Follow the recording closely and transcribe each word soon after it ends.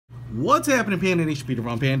What's happening, Panda Nation? Peter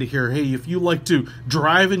von Panda here. Hey, if you like to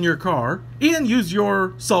drive in your car and use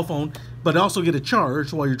your cell phone, but also get a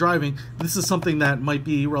charge while you're driving, this is something that might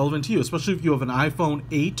be relevant to you, especially if you have an iPhone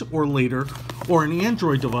 8 or later, or an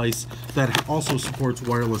Android device that also supports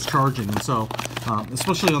wireless charging. And so,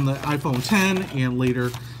 especially on the iPhone 10 and later,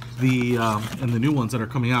 and the new ones that are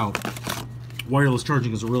coming out, wireless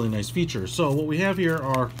charging is a really nice feature. So what we have here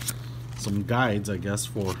are some guides, I guess,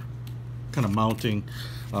 for kind of mounting,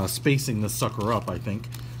 spacing this sucker up, I think.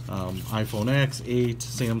 iPhone X, 8,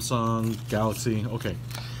 Samsung, Galaxy. Okay.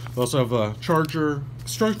 We also have charger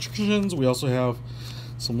instructions. We also have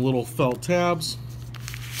some little felt tabs.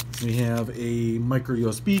 We have a micro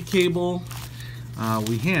USB cable.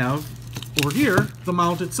 We have over here the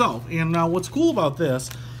mount itself. And now what's cool about this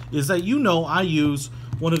is that I use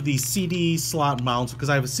one of these CD slot mounts because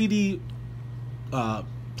I have a CD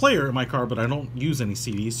player in my car, but I don't use any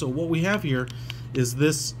CDs. So what we have here is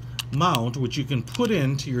this mount, which you can put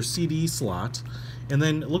into your CD slot, and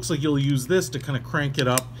then it looks like you'll use this to kind of crank it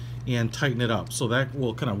up and tighten it up. So that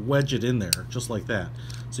will kind of wedge it in there, just like that.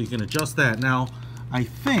 So you can adjust that. Now, I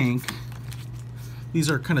think these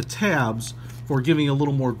are kind of tabs for giving a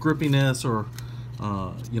little more grippiness, or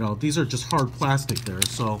these are just hard plastic there.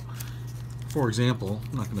 So, for example,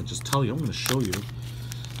 I'm not going to just tell you, I'm going to show you.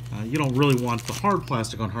 You don't really want the hard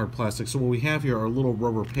plastic on hard plastic, so what we have here are little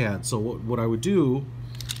rubber pads. So what I would do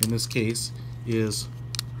in this case is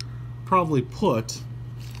probably put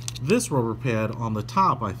this rubber pad on the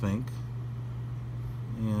top, I think,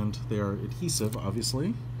 and they are adhesive,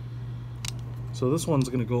 obviously. So this one's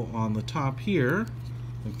going to go on the top here,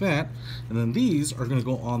 like that, and then these are going to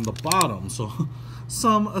go on the bottom. So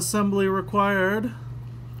some assembly required.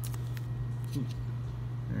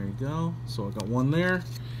 There you go. So I got one there.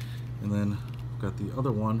 And then I've got the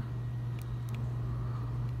other one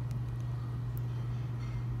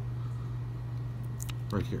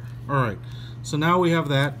right here. Alright, so now we have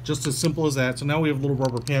that, just as simple as that. So now we have little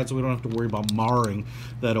rubber pads, so we don't have to worry about marring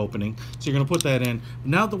that opening. So you're going to put that in.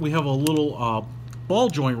 Now that we have a little ball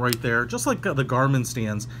joint right there, just like the Garmin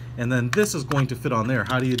stands, and then this is going to fit on there.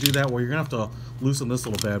 How do you do that? Well, you're going to have to loosen this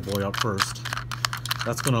little bad boy up first.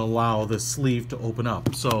 That's going to allow this sleeve to open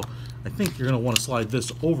up. So I think you're going to want to slide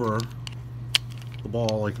this over the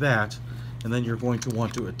ball like that, and then you're going to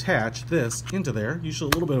want to attach this into there, usually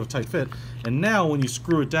a little bit of a tight fit, and now when you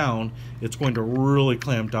screw it down, it's going to really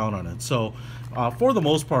clamp down on it. So for the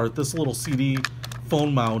most part, this little CD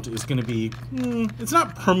phone mount is going to be, it's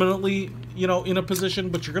not permanently, in a position,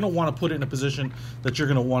 but you're going to want to put it in a position that you're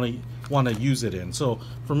going to want to use it in. So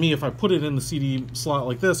for me, if I put it in the CD slot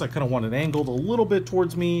like this, I kind of want it angled a little bit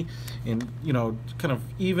towards me, and kind of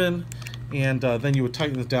even, and then you would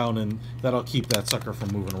tighten it down, and that'll keep that sucker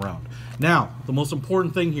from moving around. Now, the most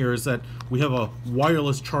important thing here is that we have a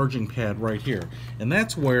wireless charging pad right here, and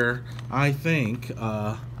that's where I think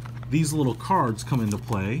these little cards come into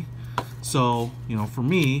play. So, for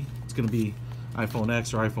me, it's going to be iPhone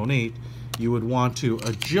X or iPhone 8. You would want to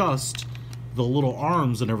adjust the little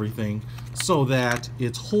arms and everything so that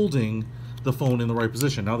it's holding the phone in the right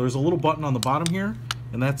position. Now, there's a little button on the bottom here,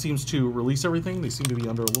 and that seems to release everything. They seem to be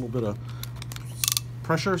under a little bit of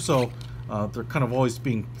pressure, so they're kind of always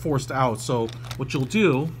being forced out. So what you'll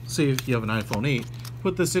do, say if you have an iPhone 8,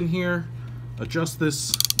 put this in here, adjust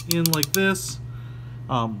this in like this.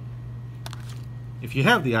 If you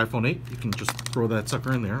have the iPhone 8, you can just throw that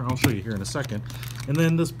sucker in there. I'll show you here in a second. And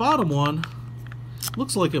then this bottom one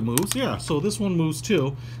looks like it moves. Yeah, so this one moves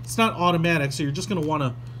too. It's not automatic, so you're just going to want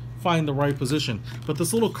to find the right position. But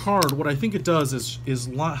this little card, what I think it does is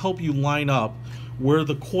help you line up where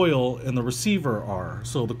the coil and the receiver are.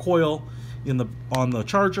 So the coil on the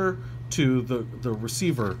charger to the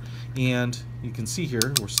receiver, and you can see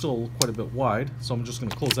here we're still quite a bit wide, so I'm just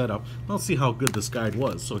going to close that up. Let's see how good this guide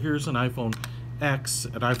was. So here's an iPhone X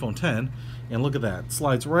and iPhone 10, and look at that, it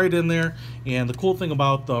slides right in there. And the cool thing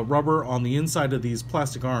about the rubber on the inside of these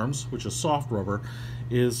plastic arms, which is soft rubber,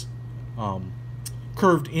 is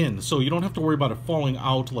curved in, so you don't have to worry about it falling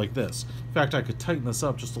out like this. In fact, I could tighten this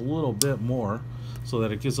up just a little bit more so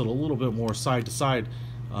that it gives it a little bit more side-to-side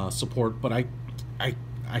support, but I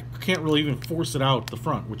can't really even force it out the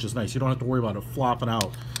front, which is nice. You don't have to worry about it flopping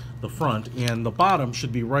out the front, and the bottom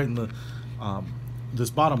should be right in the this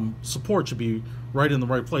bottom support should be right in the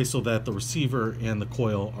right place so that the receiver and the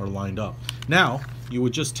coil are lined up. Now, you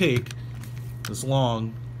would just take this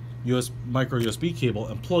long micro USB cable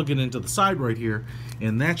and plug it into the side right here,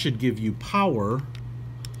 and that should give you power,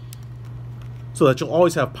 so that you'll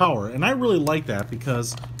always have power. And I really like that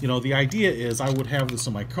because, the idea is I would have this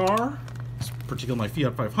in my car, particularly my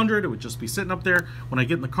Fiat 500, it would just be sitting up there. When I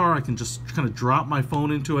get in the car, I can just kind of drop my phone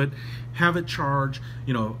into it, have it charge,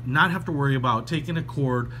 you know, not have to worry about taking a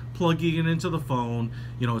cord, plugging it into the phone.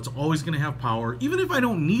 You know, it's always going to have power, even if I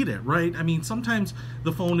don't need it, right? I mean, sometimes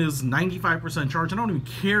the phone is 95% charged. I don't even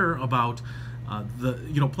care about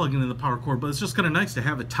plugging in the power cord, but it's just kind of nice to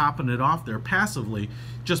have it topping it off there passively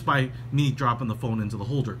just by me dropping the phone into the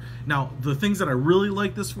holder. Now, the things that I really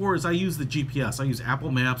like this for is I use the GPS. I use Apple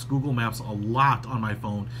Maps, Google Maps a lot on my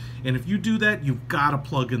phone, and if you do that, you've got to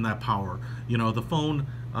plug in that power. You know, the phone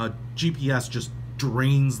GPS just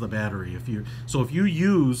drains the battery. If you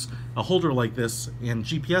use a holder like this and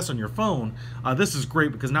GPS on your phone, this is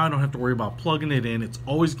great because now I don't have to worry about plugging it in. It's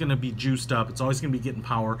always going to be juiced up. It's always going to be getting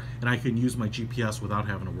power, and I can use my GPS without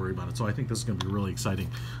having to worry about it. So I think this is going to be really exciting,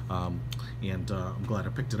 and I'm glad I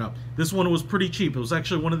picked it up. This one was pretty cheap. It was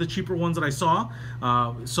actually one of the cheaper ones that I saw,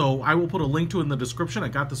 so I will put a link to it in the description. I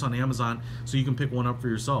got this on Amazon, so you can pick one up for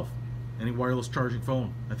yourself. Any wireless charging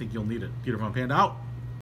phone, I think you'll need it. Peter von Panda out.